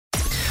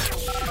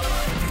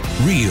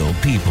Real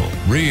people,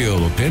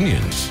 real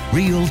opinions,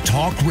 real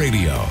talk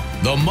radio.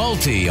 The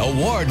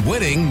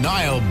multi-award-winning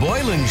Niall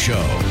Boylan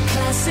Show.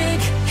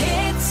 Classic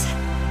hits.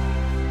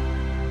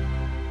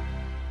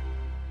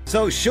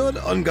 So, should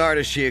An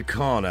Garda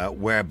Síochána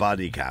wear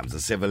body cams?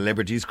 The Civil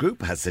Liberties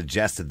Group has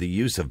suggested the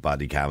use of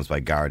body cams by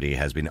Gardaí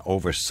has been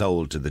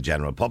oversold to the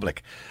general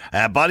public.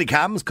 Body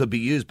cams could be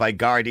used by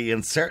Gardaí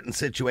in certain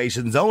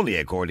situations only,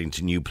 according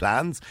to new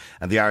plans.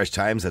 And the Irish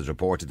Times has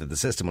reported that the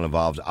system will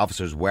involve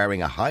officers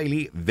wearing a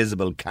highly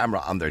visible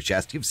camera on their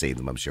chest. You've seen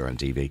them, I'm sure, on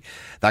TV.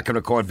 That can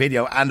record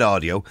video and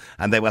audio,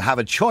 and they will have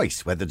a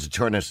choice whether to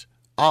turn it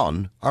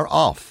on or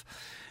off.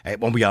 It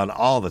won't be on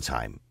all the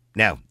time.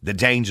 Now, the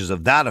dangers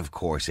of that, of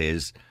course,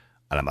 is,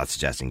 and I'm not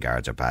suggesting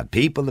guards are bad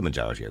people, the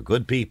majority are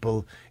good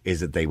people, is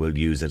that they will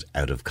use it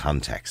out of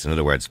context. In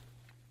other words,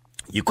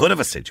 you could have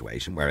a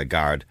situation where a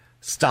guard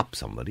stops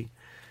somebody,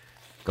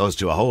 goes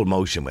through a whole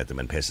motion with them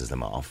and pisses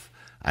them off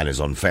and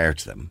is unfair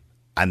to them,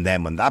 and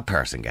then when that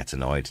person gets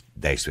annoyed,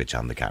 they switch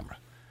on the camera.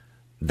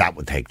 That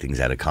would take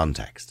things out of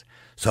context.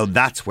 So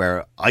that's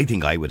where I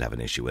think I would have an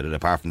issue with it.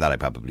 Apart from that, I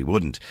probably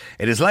wouldn't.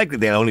 It is likely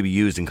they'll only be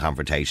used in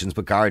confrontations,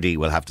 but Gardaí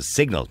will have to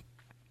signal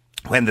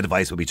when the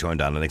device will be turned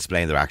on and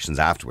explain their actions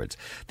afterwards.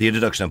 The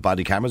introduction of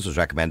body cameras was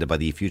recommended by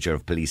the Future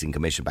of Policing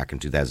Commission back in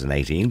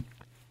 2018.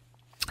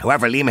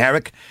 However, Liam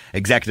Herrick,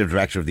 Executive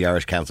Director of the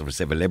Irish Council for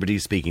Civil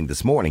Liberties, speaking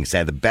this morning,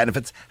 said the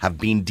benefits have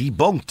been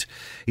debunked.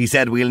 He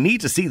said, "We'll need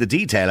to see the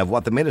detail of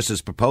what the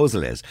Minister's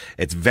proposal is.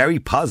 It's very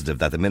positive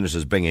that the Minister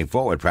is bringing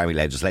forward primary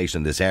legislation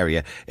in this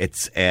area.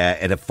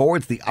 It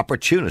affords the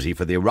opportunity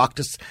for the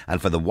Oireachtas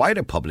and for the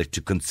wider public to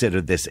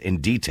consider this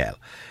in detail."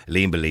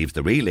 Liam believes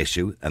the real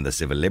issue, and the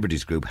Civil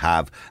Liberties Group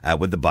have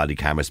with the body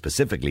cameras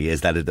specifically,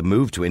 is that the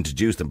move to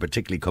introduce them,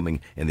 particularly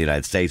coming in the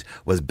United States,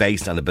 was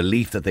based on a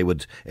belief that they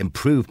would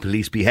improve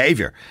police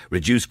behaviour,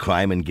 reduce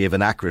crime and give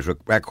an accurate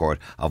record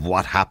of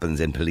what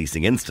happens in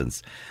policing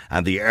incidents.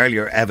 And the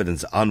earlier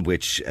evidence on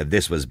which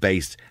this was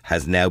based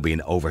has now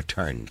been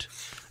overturned.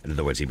 In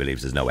other words, he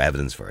believes there's no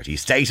evidence for it. He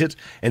stated,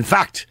 "In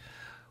fact,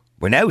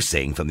 we're now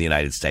seeing from the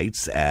United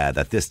States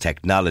that this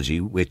technology,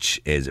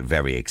 which is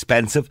very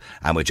expensive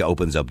and which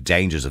opens up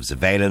dangers of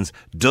surveillance,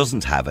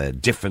 doesn't have a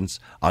difference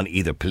on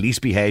either police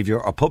behaviour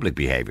or public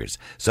behaviours.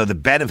 So the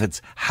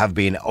benefits have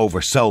been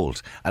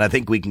oversold. And I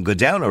think we can go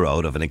down a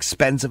road of an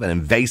expensive and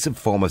invasive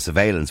form of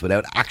surveillance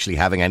without actually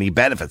having any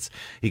benefits."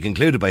 He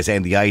concluded by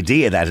saying the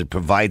idea that it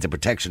provides a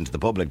protection to the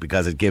public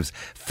because it gives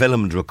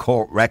filmed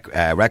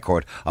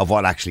record of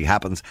what actually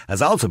happens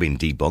has also been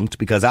debunked,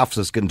 because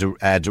officers can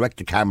direct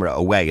the camera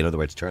away. In other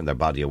words, turn their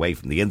body away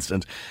from the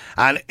incident,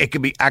 and it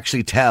can be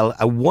actually tell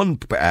a one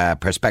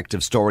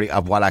perspective story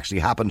of what actually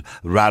happened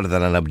rather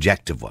than an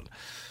objective one.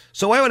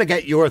 So I want to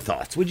get your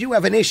thoughts. Would you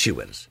have an issue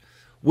with it?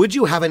 Would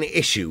you have an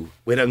issue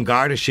with An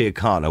Garda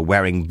Síochána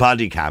wearing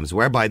body cams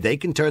whereby they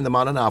can turn them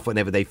on and off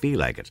whenever they feel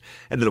like it?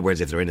 In other words,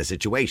 if they're in a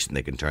situation,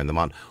 they can turn them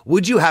on.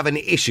 Would you have an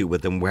issue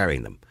with them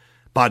wearing them?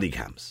 Body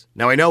cams.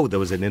 Now, I know there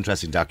was an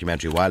interesting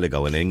documentary a while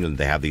ago in England.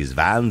 They have these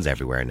vans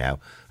everywhere now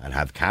and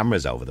have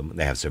cameras over them.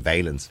 They have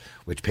surveillance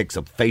which picks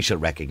up facial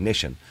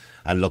recognition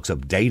and looks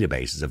up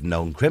databases of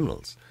known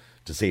criminals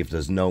to see if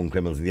there's known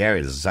criminals in the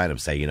area. There's a sign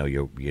up say,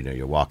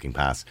 you're walking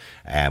past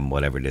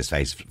whatever it is,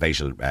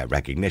 facial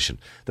recognition.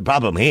 The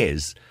problem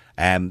is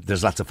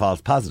there's lots of false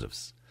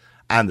positives.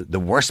 And the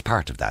worst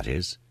part of that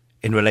is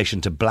in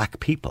relation to black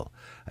people.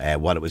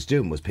 What it was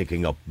doing was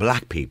picking up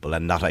black people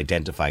and not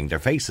identifying their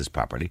faces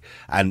properly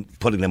and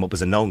putting them up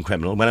as a known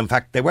criminal when in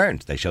fact they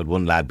weren't. They showed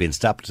one lad being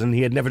stopped and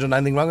he had never done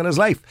anything wrong in his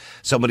life.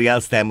 Somebody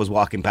else then was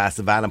walking past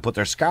the van and put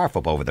their scarf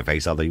up over their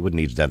face, although you wouldn't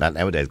need to do that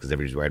nowadays because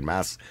everybody's wearing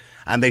masks.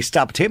 And they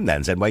stopped him then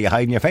and said, "What are you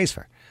hiding your face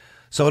for?"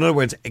 So in other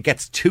words, it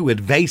gets too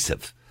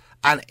invasive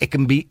and it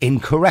can be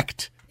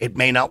incorrect. It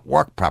may not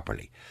work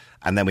properly.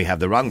 And then we have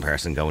the wrong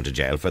person going to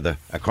jail for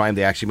a crime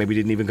they actually maybe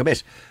didn't even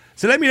commit.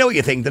 So let me know what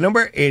you think. The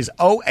number is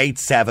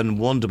 087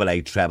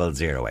 188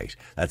 0008.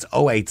 That's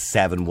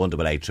 087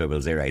 188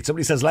 0008.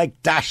 Somebody says,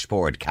 like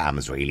dashboard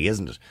cams really,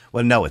 isn't it?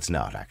 Well, no, it's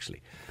not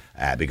actually.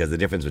 Because the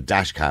difference with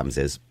dash cams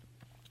is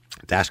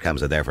dash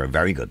cams are there for a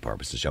very good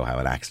purpose, to show how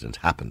an accident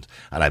happened.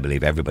 And I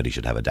believe everybody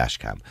should have a dash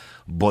cam.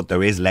 But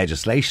there is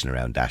legislation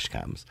around dash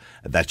cams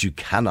that you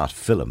cannot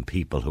film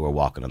people who are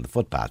walking on the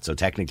footpath. So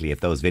technically, if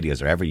those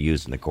videos are ever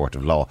used in a court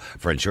of law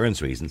for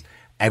insurance reasons,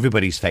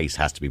 everybody's face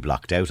has to be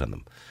blocked out on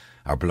them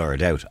or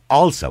blurred out.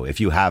 Also,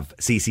 if you have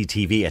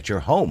CCTV at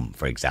your home,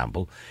 for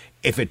example,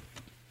 if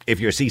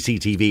your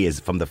CCTV is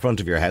from the front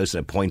of your house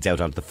and it points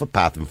out onto the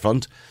footpath in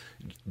front,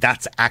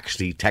 that's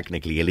actually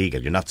technically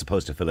illegal. You're not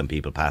supposed to film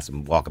people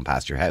walking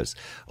past your house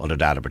under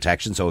data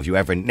protection. So if you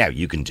ever, now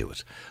you can do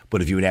it,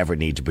 but if you ever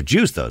need to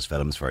produce those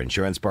films for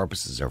insurance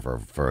purposes or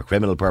for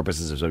criminal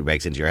purposes, if somebody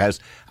breaks into your house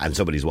and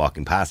somebody's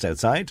walking past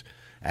outside,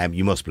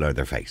 you must blur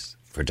their face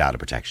for data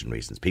protection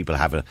reasons. People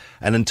have an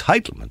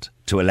entitlement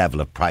to a level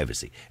of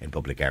privacy in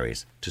public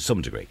areas to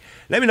some degree.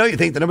 Let me know what you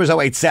think. The number is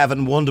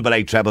 087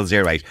 188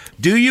 0008.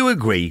 Do you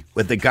agree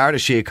with the Garda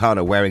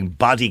Síochána wearing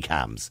body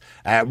cams?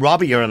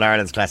 Robbie, you're on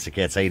Ireland's Classic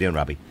Hits. How you doing,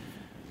 Robbie?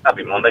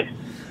 Happy Monday.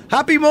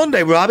 Happy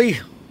Monday, Robbie.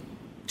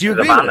 Do you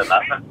agree with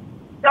that?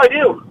 Yeah, I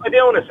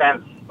do in a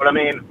sense. But I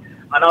mean,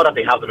 I know that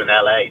they have them in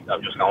LA.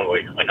 I'm just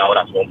going, I know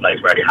that's one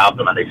place where they have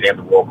them and they seem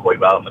to work quite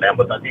well for them,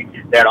 but I think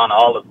they're on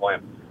all the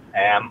time.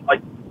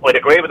 I'd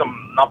agree with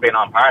them not being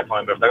on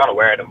part-time, but if they're going to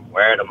wear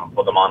them and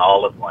put them on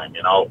all the time,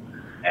 you know.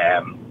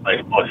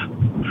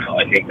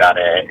 I think that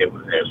it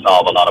would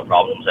solve a lot of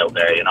problems out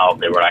there, you know, if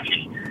they were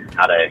actually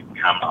had a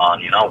camera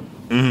on, you know.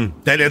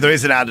 Mm-hmm. There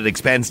is an added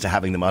expense to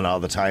having them on all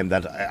the time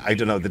that, I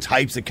don't know, the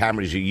types of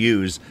cameras you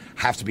use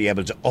have to be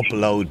able to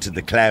upload to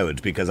the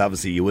cloud, because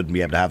obviously you wouldn't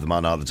be able to have them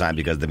on all the time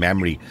because the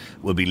memory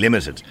would be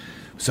limited.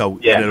 So,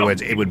 in other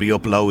words, it would be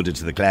uploaded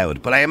to the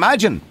cloud. But I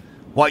imagine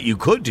what you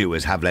could do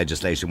is have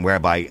legislation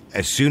whereby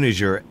as soon as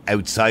you're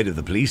outside of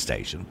the police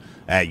station,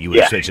 you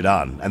would switch it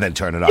on and then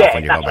turn it off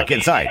when you go back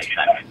inside.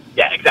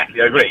 Yeah,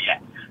 exactly. I agree, yeah.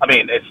 I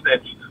mean, it's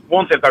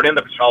once if they're in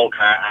the patrol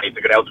car and need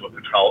to get out of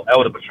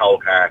the patrol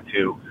car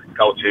to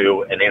go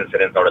to an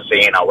incident or a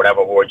scene or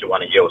whatever word you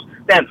want to use,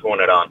 then turn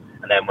it on.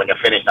 And then when you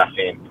finish that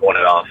scene, turn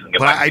it off. And get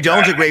back I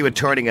don't agree with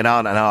turning it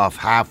on and off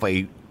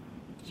halfway,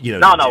 you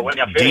know, when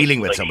you're dealing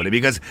with somebody,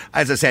 because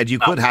as I said, you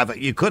could have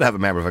a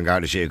member of An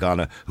Garda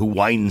Síochána who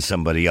winds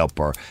somebody up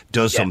or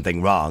does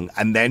something wrong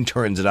and then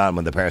turns it on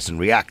when the person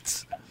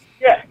reacts.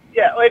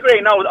 Yeah, I agree.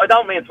 No, I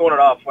don't mean turn it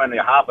off when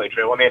you're halfway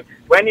through. I mean,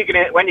 when you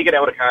get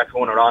out of the car,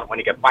 turn it on. When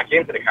you get back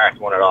into the car,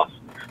 turn it off.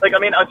 Like, I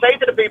mean, I'd say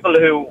to the people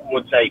who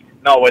would say,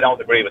 no, I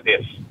don't agree with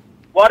this.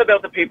 What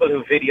about the people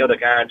who video the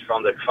guards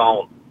from the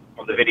phone,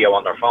 from the video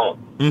on their phone?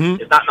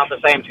 Mm-hmm. Is that not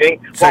the same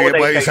thing?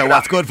 So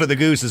what's good for the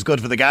goose is good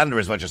for the gander,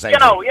 is what you're saying? You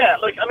know, yeah.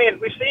 Like, I mean,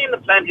 we've seen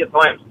it plenty of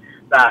times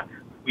that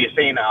we've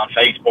seen on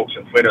Facebooks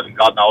and Twitters and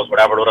God knows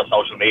whatever other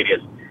social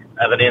medias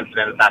of an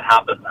incident that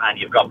happens, and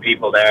you've got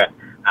people there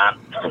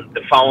and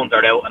the phones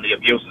are out and the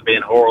abuse is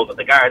being hurled at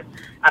the guards.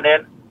 And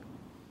then,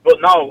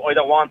 but no, I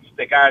don't want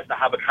the guards to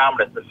have a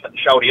camera to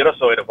show the other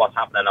side of what's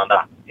happening on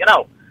that, you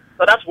know.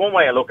 So that's one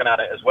way of looking at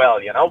it as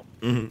well, you know.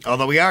 Mm-hmm.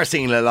 Although we are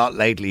seeing a lot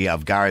lately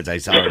of guards, I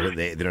saw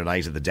the other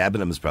night at the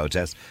Debenhams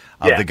protest,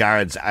 of the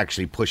guards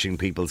actually pushing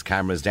people's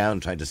cameras down,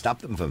 trying to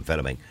stop them from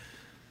filming.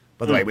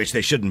 By the way, which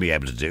they shouldn't be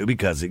able to do,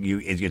 because if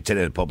you're in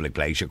a public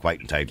place, you're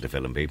quite entitled to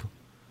film people.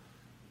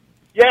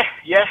 Yeah.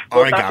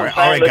 Or a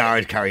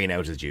guard carrying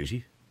out his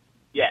duty.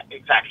 Yeah,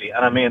 exactly.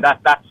 And I mean,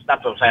 that's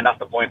what I'm saying. That's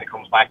the point. It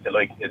comes back to,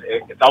 like,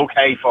 it's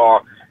okay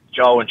for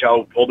Joe and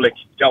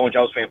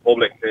Josephine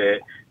public to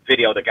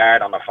video the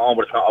guard on their phone,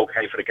 but it's not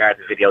okay for the guard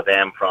to video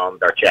them from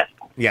their chest.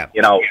 Yeah.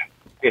 You know.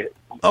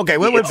 Okay,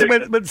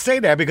 we'll stay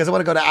there, because I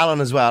want to go to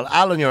Alan as well.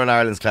 Alan, you're on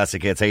Ireland's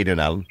Classic Hits. How you doing,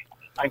 Alan?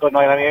 I'm good,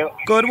 Niall. How are you?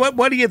 Good.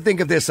 What do you think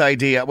of this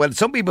idea? Well,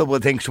 some people will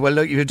think, well,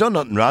 look, you've done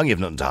nothing wrong, you've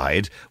nothing to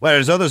hide.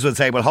 Whereas others would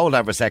say, well, hold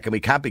on for a second,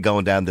 we can't be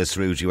going down this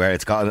route where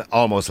it's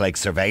almost like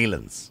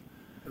surveillance.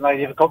 Now,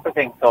 you have a couple of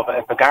things. So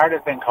if a guard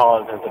has been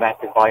called a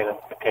domestic violence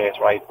case,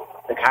 right,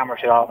 the camera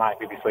should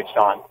automatically be switched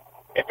on.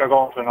 If they're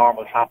going for a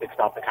normal traffic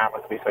stop, the camera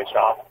can be switched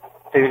off.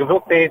 So you can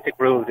put basic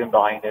rules in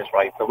behind this,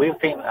 right? So we've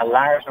seen a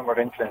large number of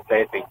incidents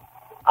lately,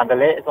 and the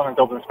latest one in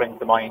Dublin springs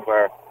to mind,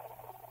 where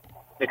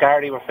the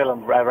Gardaí were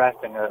filmed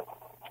arresting a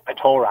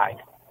tow rag,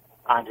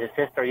 and his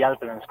sister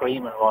yelping and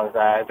screaming was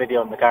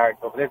videoing the guard.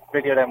 So this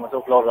video then was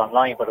uploaded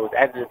online, but it was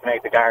edited to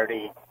make the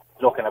Gardaí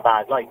look in a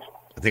bad light.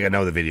 I think I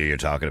know the video you're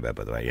talking about,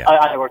 by the way, yeah.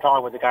 I we're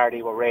talking about the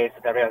Gardaí were raised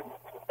and everything.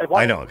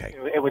 I know, okay.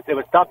 It would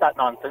stop that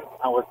nonsense,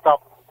 and would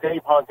stop silly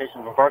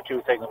politicians from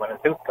virtue signaling when it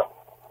suits them.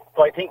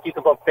 So I think you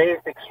can put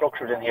basic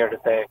structures in here to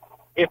say,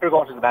 if you're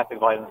going to the domestic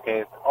violence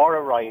case or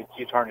a riot,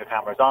 you turn your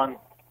cameras on.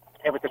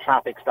 If it's a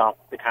traffic stop,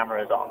 the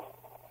camera is on.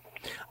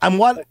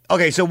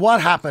 And so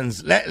what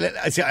happens?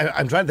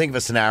 I'm trying to think of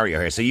a scenario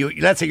here. So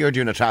let's say you're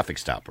doing a traffic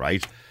stop,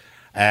 right?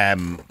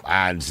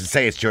 And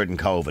say it's during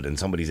COVID and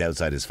somebody's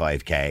outside his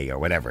 5K or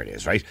whatever it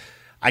is, right?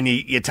 And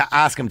you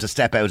ask him to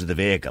step out of the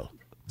vehicle.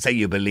 Say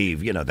you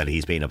believe, that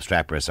he's being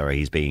obstreperous or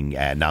he's being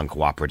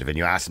non-cooperative, and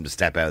you ask him to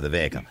step out of the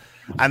vehicle.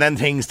 And then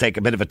things take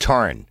a bit of a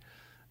turn.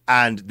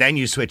 And then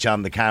you switch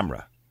on the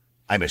camera,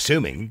 I'm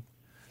assuming.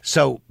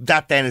 So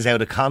that then is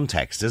out of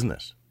context, isn't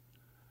it?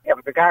 Yeah,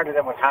 but the Garda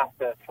then would have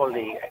to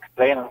fully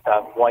explain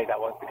himself why that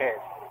was the case.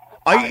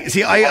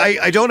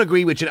 I don't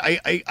agree with you.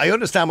 I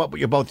understand what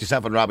you're both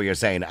yourself and Robbie are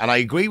saying, and I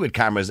agree with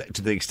cameras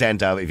to the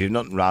extent of if you've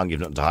nothing wrong, you've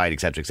nothing to hide,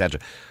 etc., etc.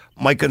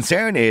 My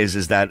concern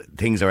is that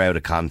things are out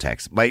of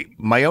context.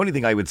 My only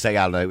thing I would say,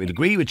 Alan, I would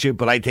agree with you,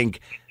 but I think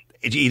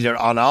it's either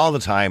on all the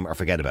time or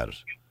forget about it.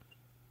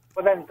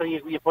 Well, then, so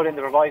you put in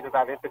the revised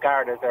that if the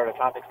guard is there at a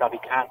traffic stop, he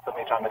can't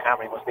submit on the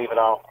camera, he must leave it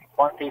off.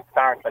 Once he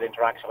starts that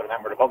interaction with a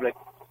member of the public,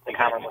 the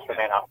camera must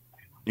remain off.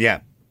 Yeah.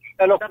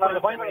 Look, if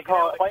I'm going to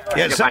call...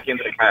 Get back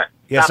into the car.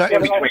 Yeah, sorry.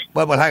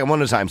 Well, hang on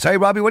one at a time. Sorry,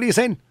 Robbie, what are you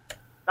saying?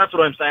 That's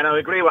what I'm saying. I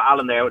agree with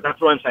Alan there.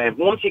 That's what I'm saying.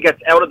 Once he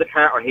gets out of the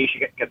car, or he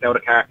gets out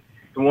of the car,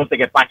 so once they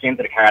get back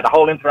into the car, the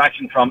whole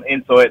interaction from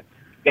inside,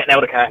 getting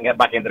out of the car and getting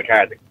back into the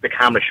car, the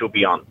camera should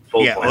be on.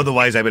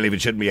 Otherwise I believe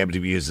it shouldn't be able to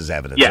be used as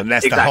evidence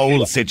unless the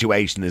whole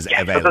situation is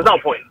available. There's no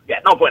point.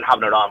 No point in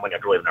having it on when you're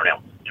driving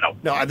around.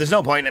 No, and there's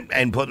no point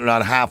in putting it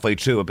on halfway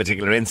through a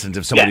particular incident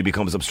if somebody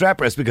becomes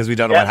obstreperous because we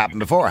don't know what happened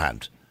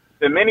beforehand.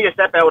 The minute you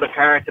step out of the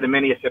car to the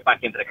minute you sit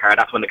back into the car,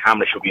 that's when the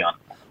camera should be on.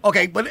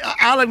 Okay, but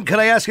Alan, can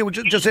I ask you,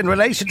 just in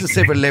relation to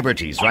civil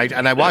liberties, right?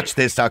 And I watched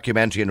this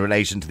documentary in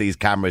relation to these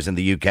cameras in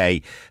the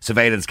UK,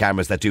 surveillance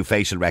cameras that do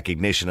facial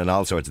recognition and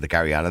all sorts of the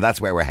carry on, and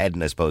that's where we're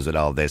heading, I suppose, with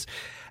all this.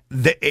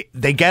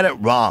 They get it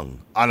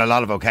wrong on a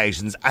lot of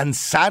occasions, and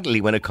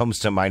sadly when it comes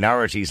to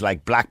minorities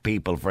like black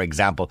people, for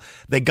example,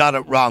 they got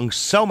it wrong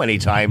so many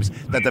times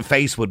that the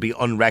face would be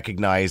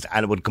unrecognised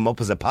and it would come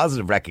up as a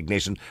positive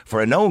recognition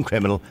for a known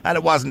criminal, and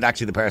it wasn't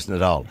actually the person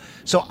at all.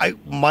 So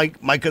my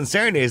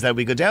concern is that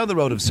we go down the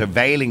road of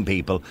surveilling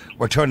people,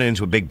 we're turning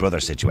into a Big Brother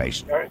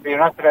situation. You're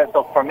not correct.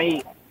 So for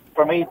me,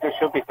 there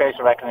should be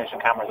facial recognition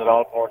cameras at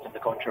all ports in the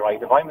country,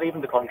 right? If I'm leaving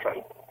the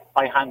country,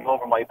 I hand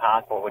over my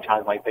passport, which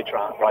has my picture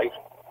on it, right?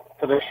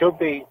 So there should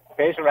be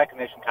facial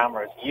recognition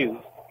cameras used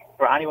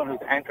for anyone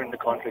who's entering the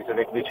country, so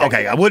they can be checked.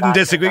 Okay, I wouldn't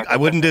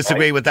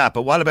disagree with that.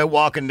 But what about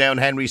walking down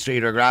Henry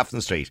Street or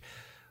Grafton Street?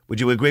 Would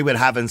you agree with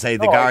having, say,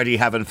 the Gardaí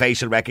having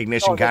facial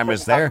recognition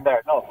cameras there?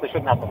 No, they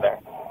shouldn't have them there.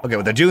 Okay,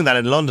 well, they're doing that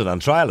in London on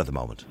trial at the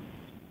moment.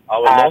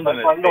 Oh, well,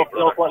 London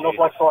look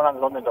what's going on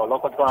in London, though.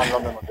 Look what's going on in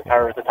London with the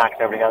terrorist attacks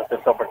and everything else they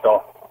suffered.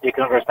 So you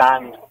can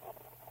understand.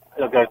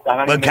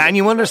 Well, can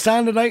you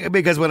understand it?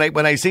 Because when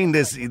I seen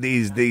these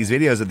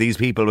videos of these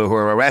people who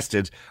were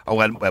arrested or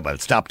well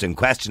stopped and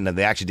questioned, and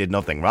they actually did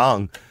nothing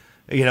wrong,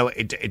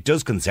 it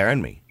does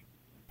concern me.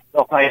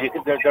 Look, there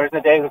isn't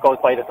a day that goes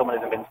by that someone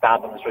hasn't been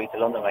stabbed on the streets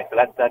of London. Like, so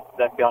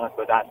let's be honest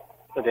with that.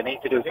 So they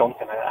need to do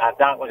something, and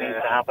that's what needs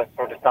to happen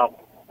for the stop.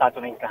 That's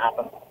what needs to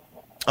happen.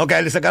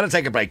 Okay, listen, I've got to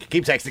take a break.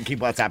 Keep texting, keep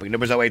WhatsApping.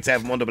 Numbers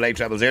 087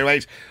 188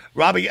 0008.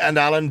 Robbie and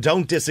Alan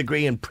don't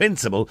disagree in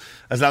principle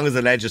as long as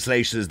the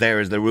legislation is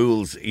there as the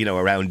rules,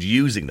 around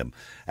using them.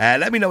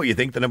 Let me know what you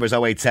think. The number's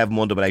 087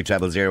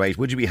 188 0008.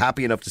 Would you be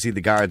happy enough to see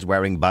the guards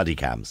wearing body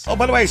cams? Oh,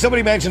 by the way,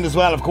 somebody mentioned as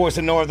well, of course,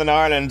 in Northern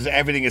Ireland,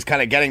 everything is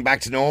kind of getting back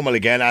to normal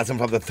again as from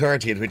the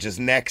 30th, which is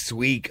next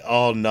week.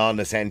 All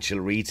non-essential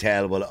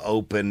retail will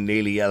open.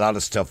 Nearly a lot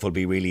of stuff will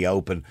be really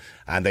open.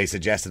 And they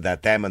suggested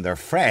that them and their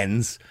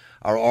friends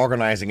are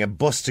organising a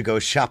bus to go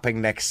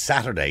shopping next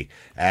Saturday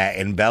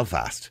in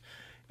Belfast.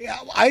 Yeah,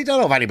 I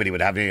don't know if anybody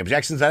would have any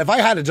objections to that. If I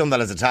had done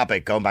that as a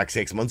topic going back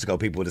 6 months ago,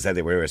 people would have said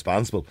they were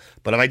irresponsible.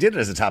 But if I did it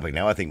as a topic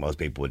now, I think most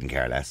people wouldn't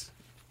care less.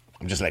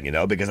 I'm just letting you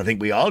know, because I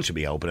think we all should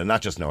be open and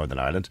not just Northern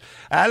Ireland.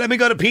 Let me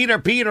go to Peter.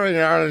 Peter,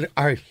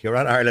 you're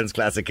on Ireland's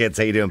Classic Hits.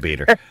 How you doing,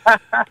 Peter?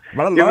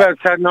 You have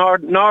said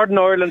Northern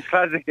Ireland's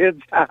Classic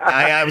Hits.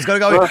 I was going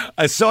to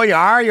go. So you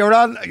are. You're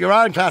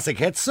on Classic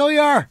Hits. So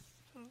you are.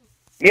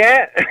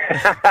 Yeah.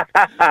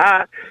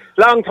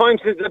 Long time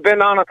since I've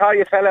been on. I thought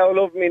you fell out of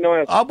love with me,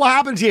 Niall. Oh, what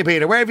happened to you,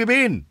 Peter? Where have you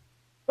been?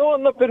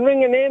 No, I've been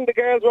ringing in. The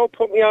girls won't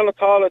put me on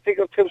at all. I think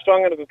I'm too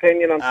strong an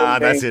opinion on something.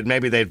 That's it.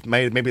 Maybe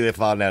they've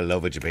fallen out of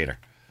love with you, Peter.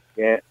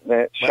 Yeah,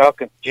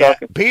 shocking.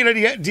 Peter,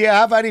 do you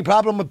have any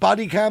problem with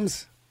body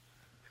cams?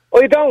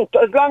 I don't.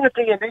 As long as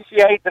they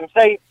initiate them.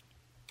 Say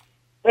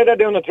they're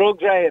doing a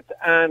drug raid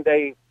and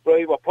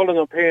we're pulling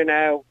up here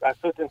now at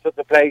such and such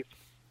a place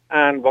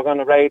and we're going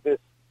to raid this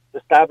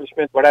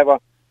establishment, whatever,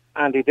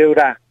 and they do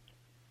that.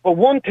 But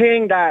one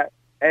thing that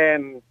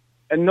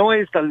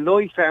annoys the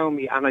life out of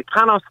me, and I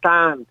cannot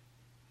stand,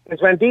 is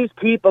when these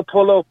people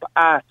pull up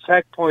at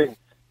checkpoints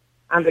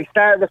and they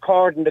start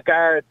recording the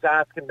guards,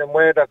 asking them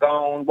where they're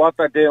going, what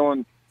they're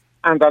doing,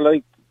 and they're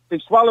like, they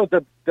swallow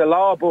the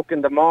law book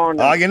in the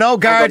morning. Oh,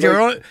 guard, you're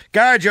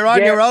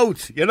on your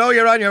oath. You know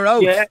you're on your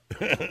oath. Yeah.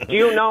 Do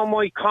you know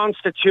my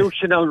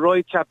constitutional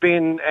rights have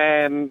been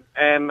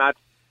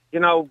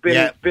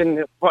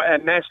been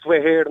messed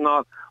with here and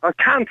all? I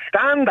can't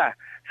stand that.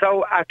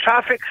 So at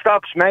traffic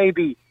stops,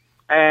 maybe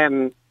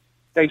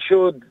they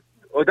should,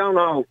 I don't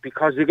know,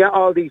 because you get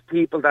all these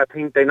people that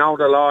think they know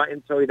the law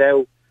inside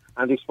out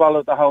and they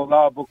swallow the whole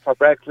law book for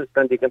breakfast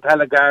and they can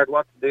tell a guard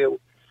what to do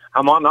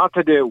and what not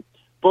to do.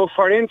 But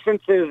for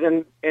instances,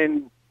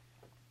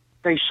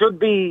 they should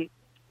be,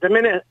 the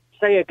minute,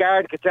 say, a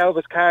guard gets out of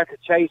his car to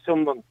chase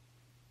someone,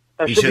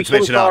 there should be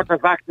some sort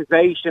of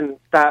activation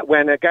that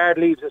when a guard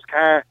leaves his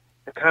car,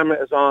 the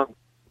camera is on.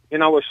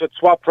 It should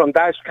swap from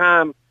dash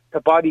cam to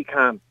body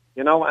cam,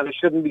 and it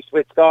shouldn't be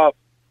switched off.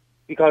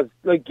 Because,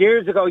 like,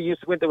 years ago, you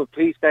used to go into a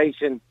police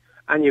station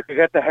and you could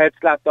get the head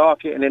slapped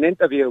off you in an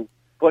interview.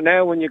 But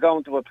now when you go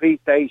into a police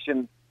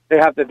station, they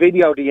have the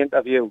video of the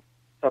interview.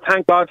 So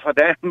thank God for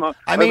them.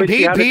 I mean,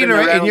 Peter,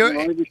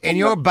 in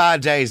your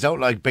bad days,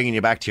 don't like bringing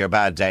you back to your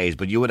bad days,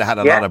 but you would have had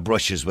a lot of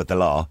brushes with the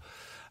law.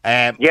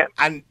 And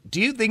do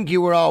you think you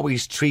were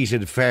always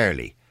treated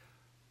fairly?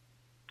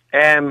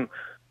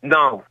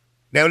 No.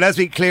 Now, let's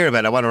be clear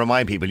about it. I want to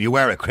remind people, you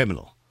were a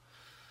criminal.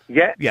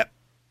 Yeah. Yeah.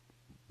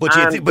 But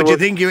you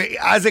think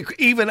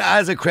even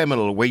as a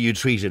criminal, were you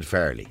treated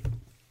fairly?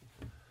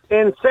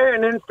 In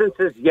certain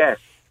instances, yes.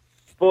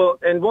 But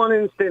in one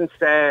instance,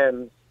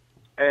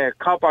 a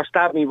copper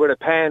stabbed me with a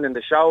pen in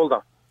the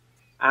shoulder.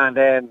 And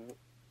there's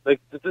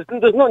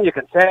nothing you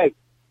can say.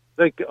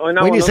 Like, I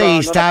know when you say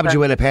he stabbed you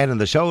with a pen in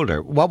the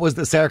shoulder, what was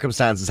the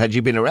circumstances? Had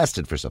you been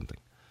arrested for something?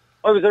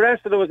 I was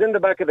arrested. I was in the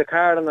back of the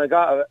car and I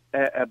got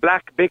a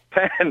black Bic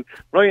pen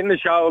right in the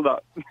shoulder.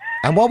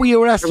 And what were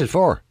you arrested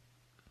for?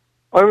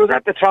 I was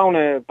at the throwing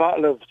a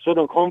bottle of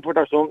Southern Comfort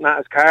or something at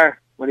his car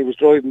when he was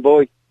driving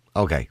by.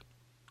 Okay.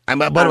 And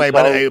by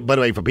the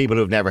way, for people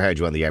who've never heard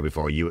you on the air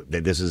before,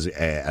 this is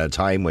a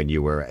time when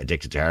you were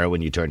addicted to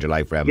heroin. You turned your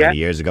life around many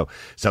years ago.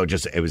 So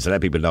it was to let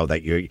people know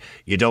that you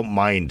don't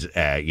mind,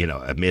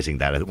 admitting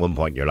that at one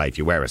point in your life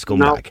you were a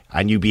scumbag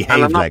and you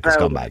behaved like a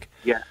scumbag.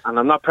 Yeah, and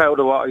I'm not proud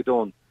of what I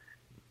done.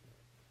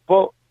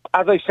 But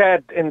as I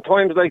said, in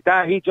times like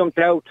that, he jumped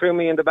out, threw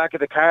me in the back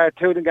of the car,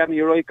 didn't get me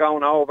right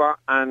going over,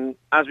 and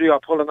as we were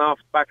pulling off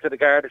back to the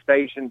Garda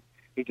station,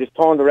 he just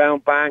turned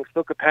around, bang,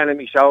 stuck a pen in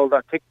my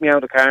shoulder, kicked me out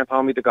of the car and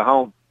told me to go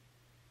home.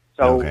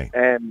 So, okay.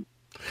 And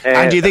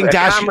do you think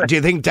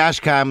dash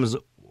cams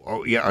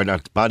or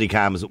not body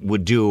cams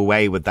would do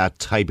away with that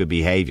type of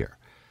behaviour?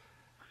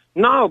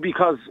 No,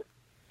 because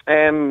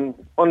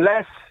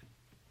unless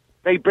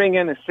they bring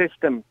in a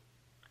system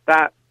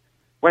that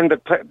when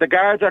the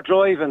guards are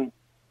driving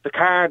the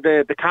car,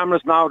 the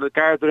cameras now, the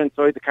guards are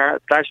inside the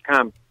car, dash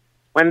cam.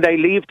 When they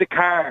leave the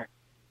car,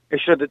 it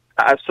should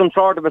some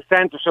sort of a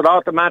sensor should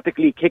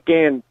automatically kick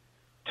in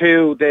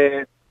to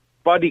the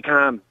body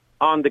cam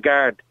on the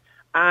guard.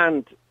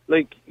 And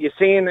like you're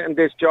seeing in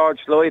this George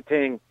Floyd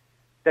thing,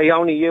 they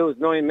only used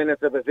 9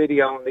 minutes of a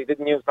video and they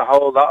didn't use the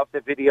whole lot of the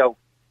video.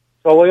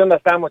 So I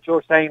understand what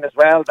you're saying as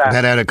well.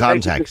 That out of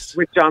context.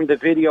 Switch on the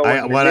video.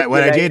 What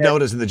I did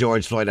notice in the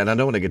George Floyd, and I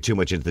don't want to get too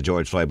much into the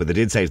George Floyd, but they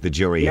did say to the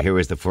jury, here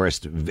is the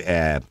first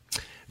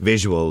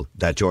visual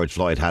that George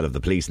Floyd had of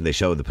the police, and they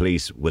showed the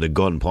police with a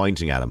gun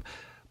pointing at him.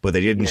 But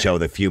they didn't show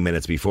the few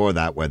minutes before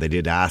that where they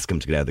did ask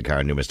him to get out of the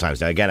car numerous times.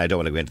 Now, again, I don't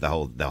want to go into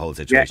the whole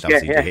situation.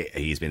 Obviously,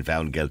 he's been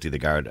found guilty.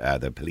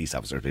 The police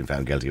officer has been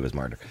found guilty of his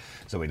murder.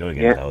 So we don't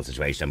get into the whole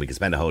situation, and we can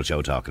spend a whole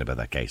show talking about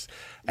that case.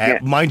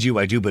 Mind you,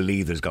 I do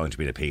believe there's going to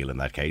be an appeal in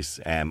that case.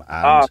 And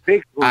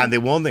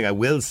the one thing I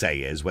will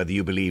say is whether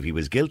you believe he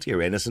was guilty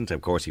or innocent,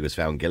 of course he was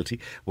found guilty,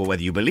 but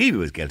whether you believe he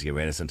was guilty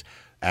or innocent,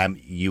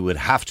 you would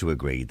have to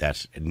agree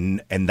that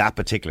in that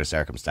particular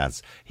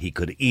circumstance, he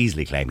could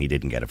easily claim he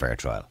didn't get a fair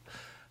trial.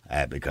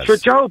 Because so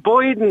Joe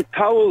Biden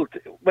told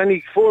when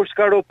he first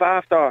got up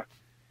after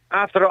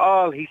it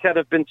all, he said,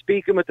 I've been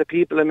speaking with the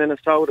people in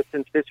Minnesota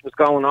since this was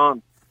going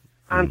on.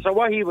 And so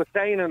what he was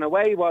saying in a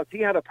way was he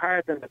had a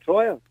part in the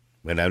trial.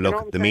 Well, now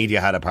look, the media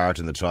had a part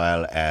in the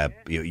trial.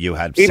 You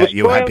had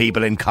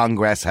people in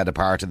Congress had a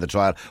part in the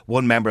trial.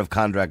 One member of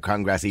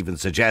Congress even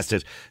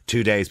suggested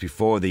 2 days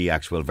before the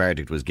actual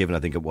verdict was given, I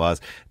think it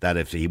was, that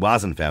if he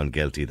wasn't found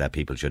guilty, that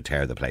people should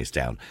tear the place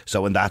down.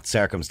 So in that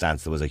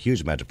circumstance, there was a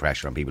huge amount of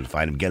pressure on people to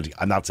find him guilty.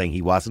 I'm not saying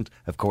he wasn't.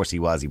 Of course he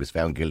was. He was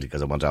found guilty,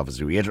 because I want to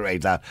obviously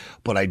reiterate that.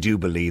 But I do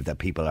believe that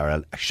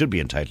people should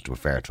be entitled to a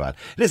fair trial.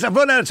 Listen, I've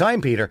run out of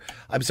time, Peter.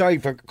 I'm sorry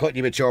for cutting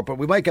you a bit short, but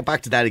we might get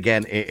back to that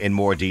again in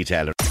more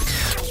detail.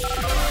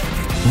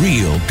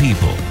 Real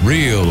people,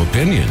 real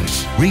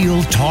opinions,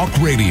 real talk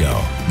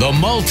radio. The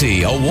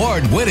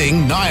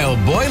multi-award-winning Niall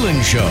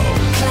Boylan Show.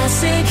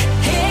 Classic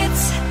hits.